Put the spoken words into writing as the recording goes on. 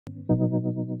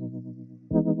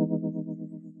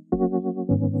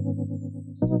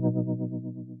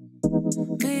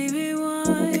Baby,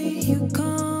 why you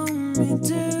call me?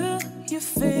 Do you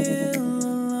feel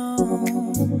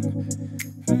alone?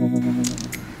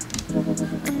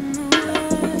 I know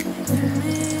that you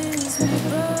miss me,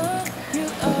 but you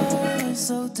are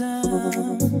so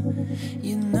dumb.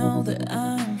 You know that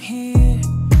I'm here,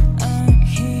 I'm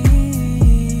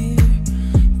here.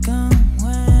 Come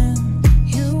when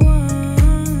you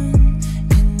want.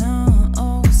 You know I'll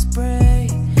always pray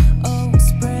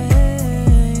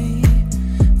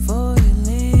for your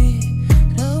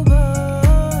little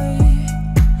boy.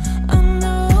 I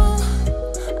know,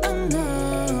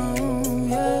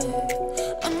 yeah.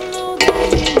 I know that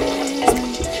you miss me.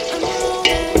 I know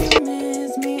that you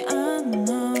miss me. I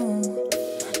know.